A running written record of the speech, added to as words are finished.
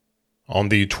On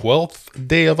the 12th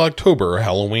day of October,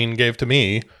 Halloween gave to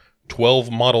me 12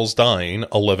 models dying,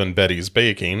 11 Bettys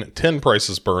baking, 10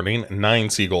 prices burning, 9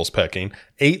 seagulls pecking,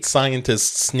 8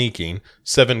 scientists sneaking,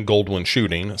 7 Goldwyn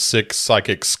shooting, 6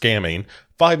 psychics scamming,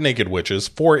 5 naked witches,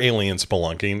 4 aliens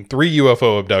spelunking, 3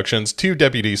 UFO abductions, 2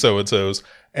 deputy so-and-sos,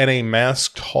 and a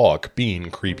masked hawk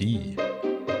being creepy.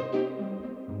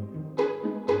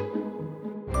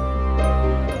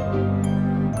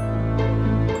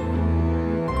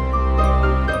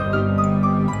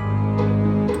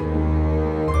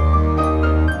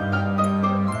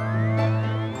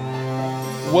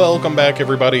 Welcome back,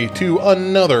 everybody, to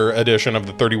another edition of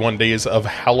the 31 Days of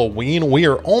Halloween. We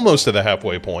are almost to the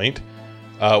halfway point,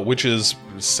 which is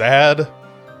sad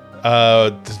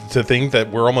to think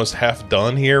that we're almost half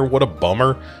done here. What a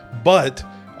bummer. But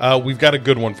we've got a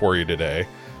good one for you today,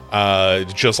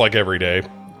 just like every day.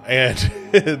 And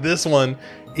this one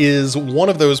is one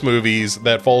of those movies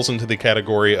that falls into the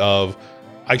category of,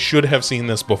 I should have seen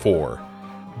this before,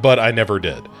 but I never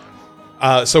did.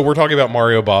 So we're talking about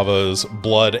Mario Bava's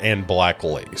Blood and Black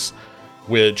Lace,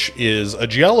 which is a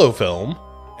Giallo film,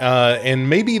 and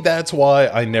maybe that's why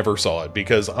I never saw it,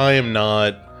 because I am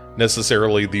not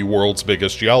necessarily the world's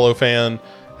biggest Giallo fan,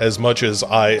 as much as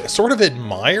I sort of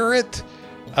admire it.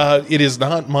 It is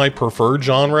not my preferred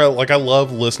genre. Like, I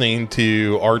love listening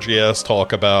to RGS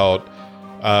talk about,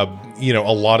 a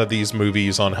lot of these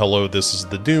movies on Hello, This is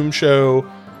the Doom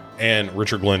Show, and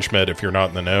Richard Glenschmidt, if you're not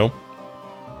in the know.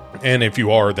 And if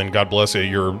you are, then God bless you.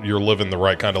 You're living the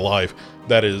right kind of life.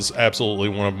 That is absolutely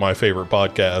one of my favorite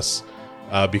podcasts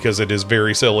because it is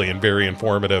very silly and very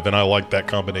informative, and I like that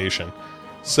combination.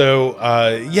 So,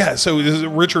 so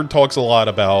Richard talks a lot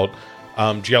about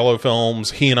Giallo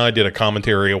films. He and I did a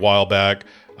commentary a while back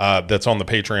that's on the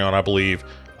Patreon, I believe,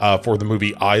 for the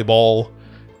movie Eyeball.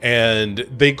 And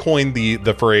they coined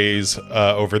the phrase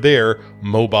over there,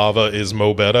 Mo Bava is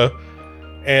Mo Betta.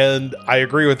 And I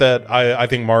agree with that. I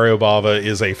think Mario Bava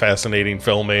is a fascinating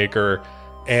filmmaker.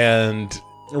 And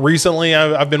recently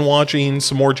I've been watching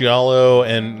some more Giallo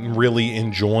and really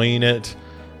enjoying it.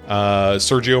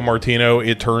 Sergio Martino,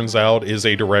 it turns out, is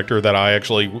a director that I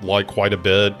actually like quite a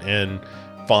bit and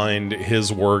find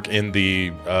his work in the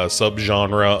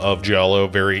subgenre of Giallo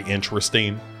very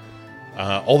interesting.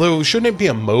 Although, shouldn't it be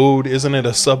a mode? Isn't it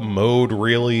a sub-mode,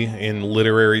 really, in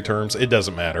literary terms? It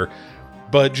doesn't matter.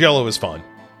 But Giallo is fun.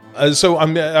 So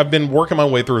I've been working my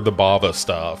way through the Bava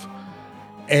stuff,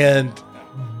 and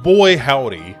boy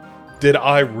howdy, did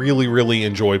I really, really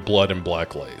enjoy Blood and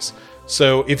Black Lace.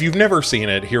 So if you've never seen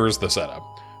it, here's the setup,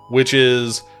 which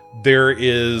is there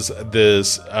is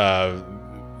this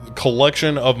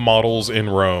collection of models in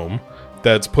Rome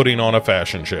that's putting on a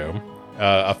fashion show,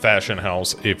 a fashion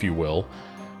house, if you will,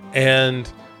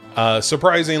 and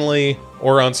surprisingly,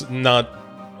 or not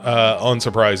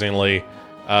unsurprisingly,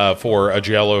 for a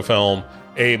Giallo film,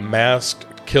 a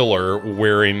masked killer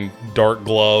wearing dark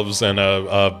gloves and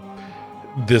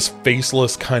this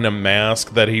faceless kind of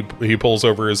mask that he pulls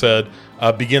over his head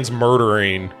begins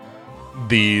murdering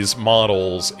these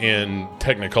models in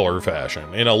Technicolor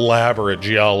fashion, in elaborate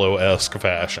Giallo-esque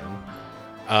fashion.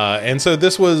 And so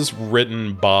this was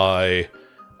written by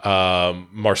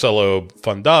Marcello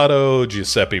Fondato,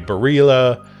 Giuseppe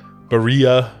Barilla,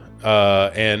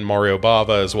 and Mario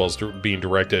Bava, as well as being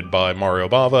directed by Mario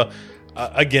Bava.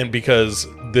 Again, because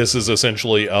this is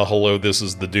essentially a Hello, This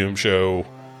is the Doom Show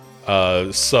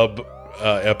sub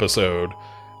episode.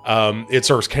 It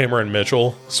stars Cameron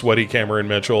Mitchell, sweaty Cameron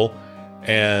Mitchell,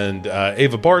 and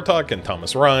Ava Bartok, and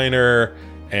Thomas Reiner,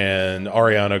 and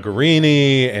Ariana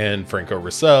Guarini, and Franco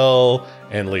Russell,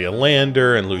 and Leah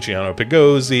Lander, and Luciano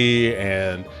Pigozzi,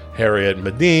 and Harriet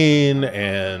Medine,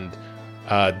 and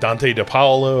Dante De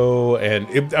Paolo,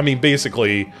 and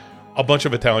basically a bunch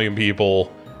of Italian people,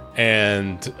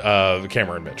 and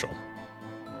Cameron Mitchell.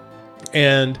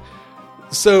 And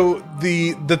so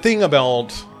the thing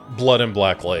about Blood and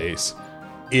Black Lace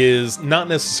is not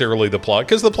necessarily the plot,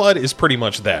 because the plot is pretty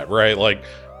much that, right? Like,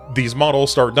 these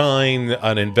models start dying,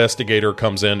 an investigator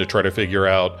comes in to try to figure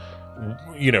out,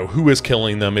 who is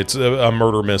killing them. It's a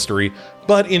murder mystery.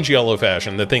 But in Giallo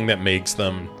fashion, the thing that makes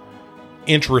them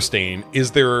interesting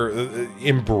is their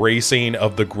embracing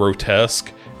of the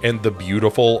grotesque and the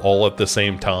beautiful all at the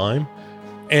same time.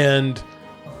 And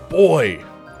boy,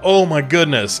 oh my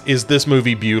goodness, is this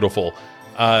movie beautiful.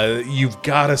 You've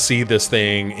got to see this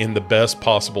thing in the best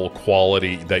possible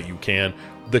quality that you can.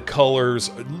 The colors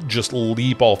just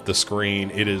leap off the screen.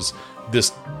 It is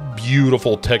this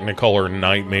beautiful Technicolor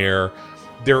nightmare.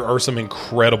 There are some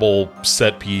incredible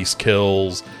set piece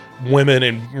kills. Women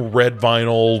in red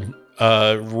vinyl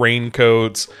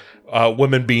raincoats,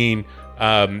 women being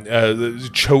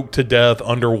choked to death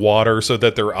underwater so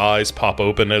that their eyes pop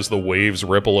open as the waves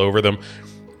ripple over them.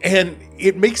 And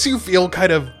it makes you feel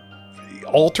kind of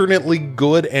alternately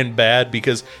good and bad,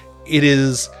 because it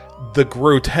is the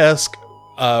grotesque,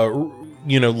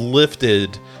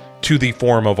 lifted to the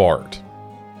form of art.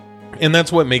 And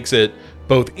that's what makes it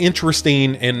both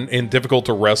interesting and difficult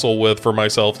to wrestle with for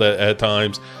myself at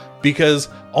times. Because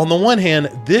on the one hand,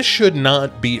 this should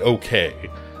not be okay.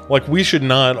 Like, we should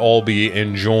not all be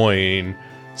enjoying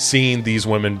seeing these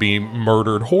women be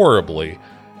murdered horribly.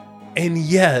 And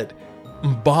yet,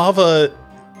 Bava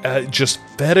just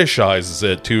fetishizes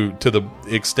it to the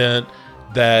extent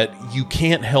that you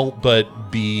can't help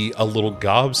but be a little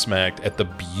gobsmacked at the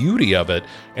beauty of it,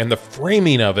 and the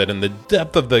framing of it, and the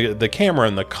depth of the camera,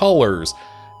 and the colors,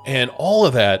 and all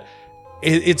of that.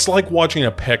 It's like watching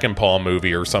a Peckinpah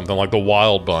movie or something, like The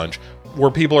Wild Bunch, where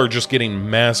people are just getting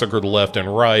massacred left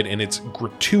and right, and it's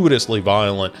gratuitously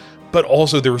violent, but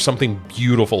also there's something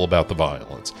beautiful about the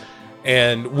violence.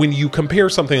 And when you compare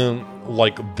something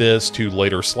like this to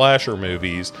later slasher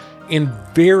movies, in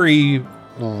very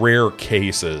rare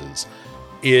cases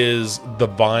is the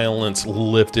violence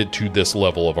lifted to this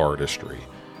level of artistry.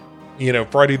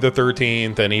 Friday the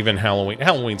 13th and even Halloween.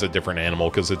 Halloween's a different animal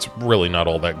because it's really not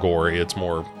all that gory. It's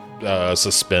more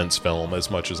suspense film as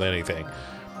much as anything.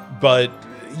 But,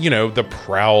 The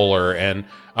Prowler, and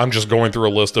I'm just going through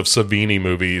a list of Savini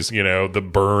movies, The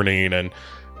Burning, and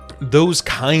those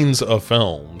kinds of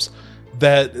films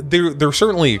that they're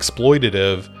certainly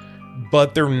exploitative,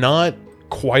 but they're not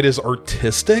quite as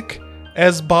artistic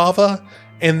as Bava.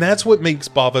 And that's what makes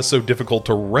Bava so difficult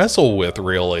to wrestle with,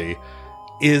 really,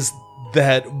 is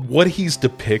that what he's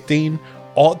depicting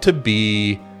ought to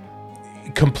be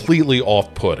completely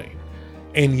off-putting.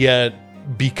 And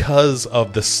yet, because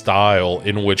of the style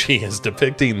in which he is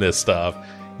depicting this stuff,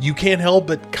 you can't help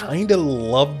but kind of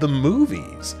love the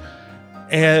movies.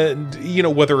 And,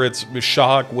 whether it's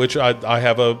Shock, which I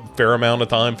have a fair amount of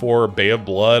time for, Bay of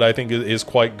Blood, I think is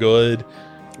quite good.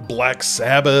 Black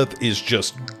Sabbath is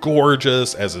just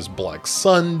gorgeous, as is Black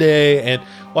Sunday, and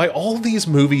like all these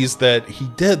movies that he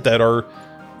did that are,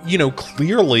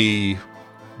 clearly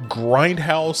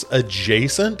Grindhouse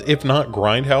adjacent, if not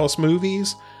Grindhouse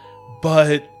movies,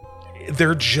 but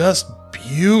they're just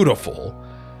beautiful.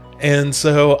 And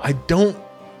so I don't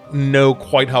know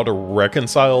quite how to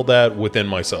reconcile that within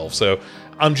myself. So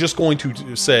I'm just going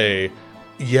to say,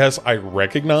 yes, I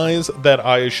recognize that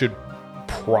I should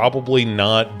probably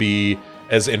not be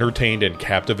as entertained and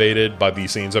captivated by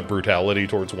these scenes of brutality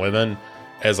towards women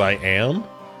as I am.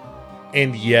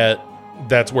 And yet,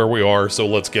 that's where we are, so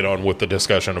let's get on with the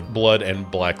discussion of Blood and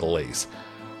Black Lace.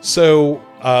 So,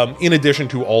 in addition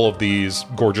to all of these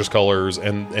gorgeous colors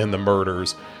and the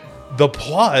murders, the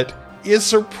plot is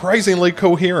surprisingly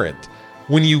coherent.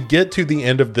 When you get to the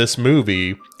end of this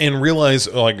movie and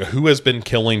realize, like, who has been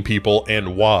killing people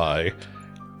and why,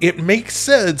 it makes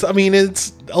sense. I mean,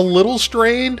 it's a little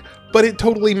strained, but it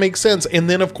totally makes sense. And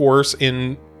then, of course,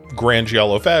 in Grand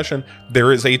Giallo fashion,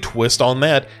 there is a twist on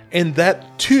that, and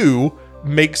that, too,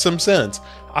 makes some sense.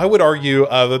 I would argue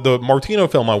the Martino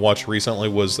film I watched recently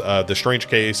was The Strange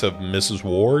Case of Mrs.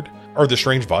 Ward, or The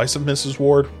Strange Vice of Mrs.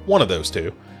 Ward. One of those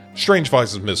two. Strange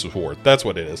Vice of Mrs. Ward. That's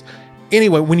what it is.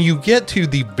 Anyway, when you get to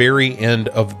the very end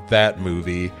of that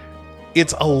movie,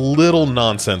 it's a little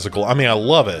nonsensical. I mean, I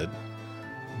love it,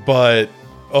 but,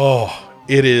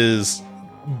 it is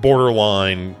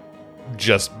borderline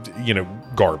just,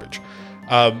 garbage.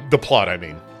 The plot, I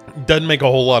mean, doesn't make a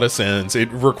whole lot of sense.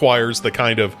 It requires the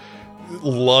kind of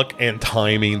luck and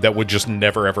timing that would just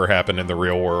never ever happen in the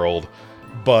real world.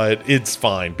 But it's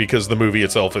fine because the movie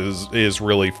itself is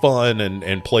really fun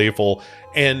and playful.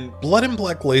 And Blood and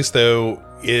Black Lace, though,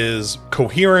 is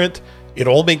coherent. It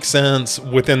all makes sense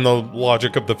within the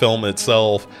logic of the film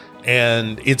itself.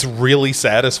 And it's really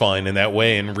satisfying in that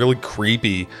way, and really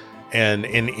creepy and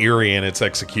eerie in its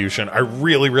execution. I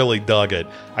really, really dug it.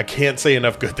 I can't say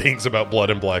enough good things about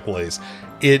Blood and Black Lace.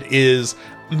 It is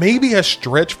maybe a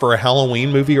stretch for a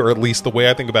Halloween movie, or at least the way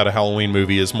I think about a Halloween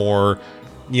movie is more,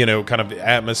 kind of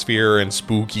atmosphere and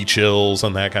spooky chills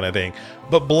and that kind of thing.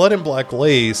 But Blood and Black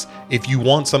Lace, if you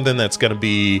want something that's going to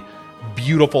be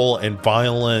beautiful and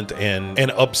violent and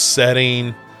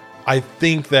upsetting, I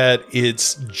think that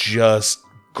it's just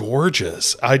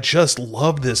gorgeous. I just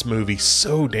love this movie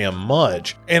so damn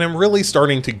much. And I'm really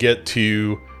starting to get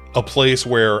to a place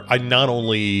where I not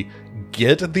only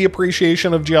get the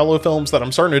appreciation of giallo films, that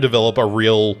I'm starting to develop a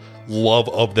real love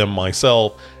of them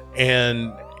myself.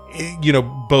 And,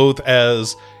 both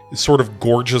as sort of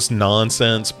gorgeous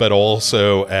nonsense, but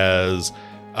also as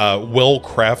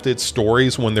well-crafted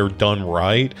stories when they're done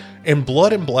right. And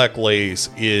Blood and Black Lace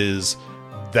is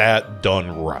that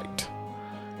done right.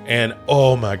 And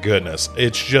oh my goodness,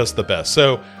 it's just the best.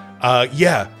 So,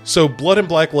 so Blood and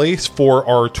Black Lace for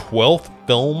our 12th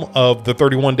film of the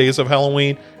 31 Days of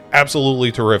Halloween,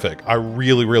 absolutely terrific. I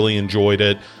really, really enjoyed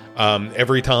it.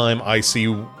 Every time I see,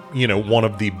 one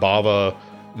of the Bava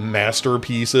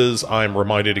masterpieces, I'm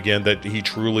reminded again that he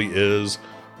truly is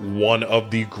one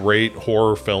of the great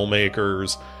horror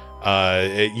filmmakers.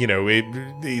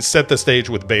 He set the stage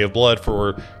with Bay of Blood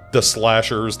for the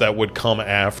slashers that would come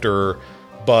after,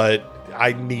 but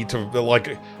I need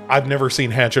to, I've never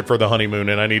seen Hatchet for the Honeymoon,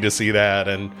 and I need to see that,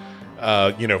 and,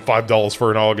 $5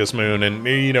 for an August Moon,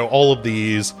 and, all of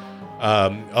these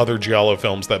other Giallo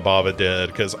films that Bava did,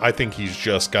 because I think he's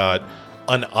just got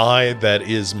an eye that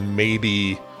is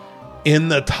maybe in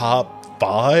the top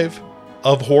 5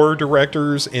 of horror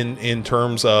directors in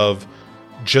terms of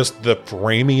just the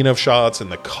framing of shots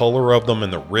and the color of them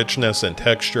and the richness and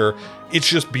texture. It's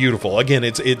just beautiful. Again,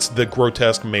 it's the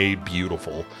grotesque made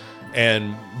beautiful,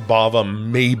 and Bava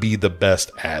may be the best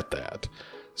at that.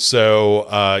 So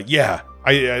I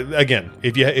again,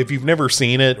 if you've never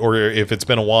seen it, or if it's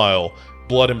been a while,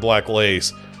 Blood and Black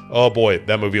Lace, oh boy,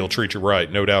 that movie will treat you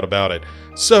right, no doubt about it.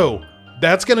 So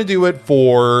that's gonna do it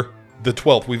for the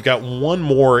 12th. We've got one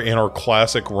more in our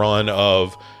classic run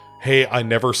of, hey, I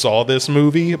never saw this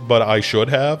movie, but I should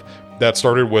have. That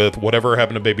started with Whatever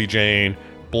Happened to Baby Jane,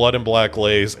 Blood and Black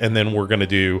Lace, and then we're going to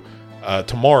do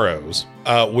Tomorrow's,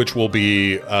 which will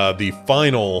be the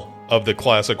final of the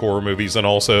classic horror movies, and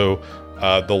also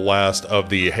the last of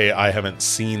the, hey, I haven't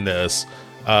seen this.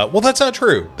 Well, that's not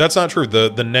true. That's not true.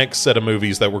 The next set of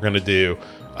movies that we're going to do,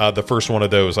 the first one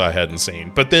of those I hadn't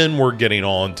seen. But then we're getting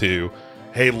on to,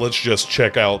 hey, let's just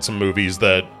check out some movies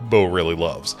that Bo really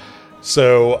loves.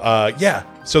 So,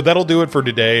 so that'll do it for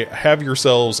today. Have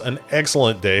yourselves an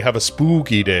excellent day. Have a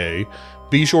spooky day.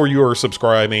 Be sure you are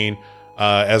subscribing.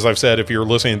 As I've said, if you're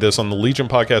listening to this on the Legion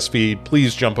podcast feed,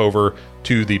 please jump over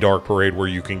to the Dark Parade where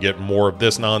you can get more of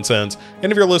this nonsense.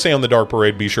 And if you're listening on the Dark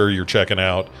Parade, be sure you're checking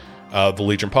out the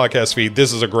Legion podcast feed.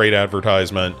 This is a great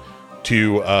advertisement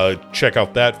to check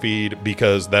out that feed,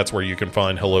 because that's where you can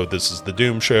find Hello, This is the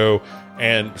Doom Show,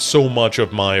 and so much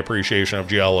of my appreciation of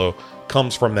Giallo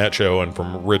comes from that show and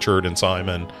from Richard and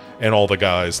Simon and all the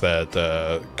guys that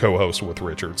co-host with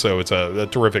Richard. So it's a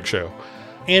terrific show.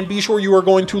 And be sure you are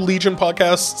going to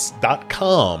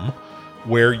legionpodcasts.com,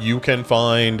 where you can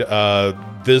find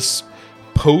this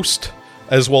post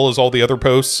as well as all the other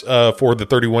posts for the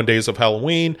 31 Days of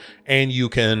Halloween, and you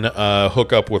can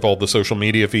hook up with all the social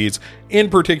media feeds. In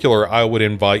particular, I would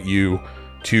invite you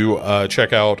to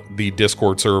check out the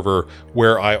Discord server,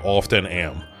 where I often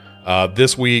am.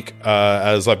 This week,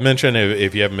 as I've mentioned,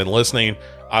 if you haven't been listening,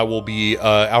 I will be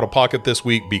out of pocket this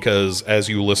week, because as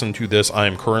you listen to this, I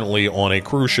am currently on a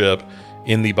cruise ship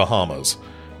in the Bahamas.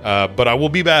 But I will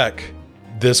be back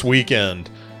this weekend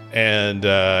and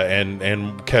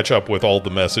catch up with all the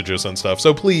messages and stuff.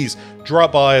 So please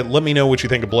drop by, let me know what you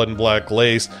think of Blood and Black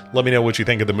Lace, let me know what you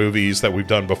think of the movies that we've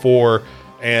done before,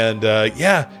 and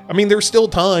there's still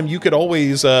time. You could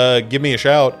always give me a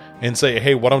shout and say,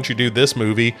 hey, why don't you do this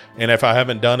movie? And if I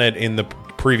haven't done it in the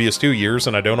previous 2 years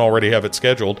and I don't already have it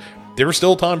scheduled, there's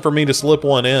still time for me to slip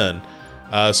one in.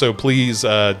 So please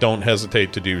don't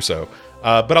hesitate to do so.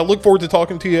 But I look forward to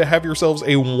talking to you. Have yourselves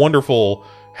a wonderful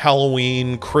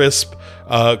Halloween, crisp,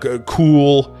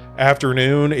 cool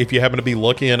afternoon. If you happen to be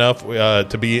lucky enough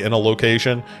to be in a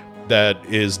location that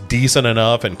is decent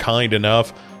enough and kind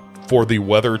enough for the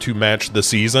weather to match the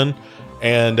season.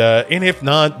 And if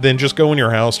not, then just go in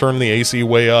your house, turn the AC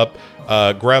way up,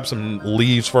 grab some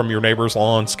leaves from your neighbor's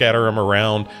lawn, scatter them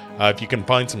around. If you can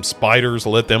find some spiders,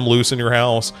 let them loose in your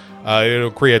house.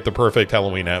 It'll create the perfect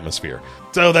Halloween atmosphere.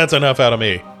 So that's enough out of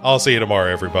me. I'll see you tomorrow,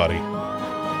 everybody.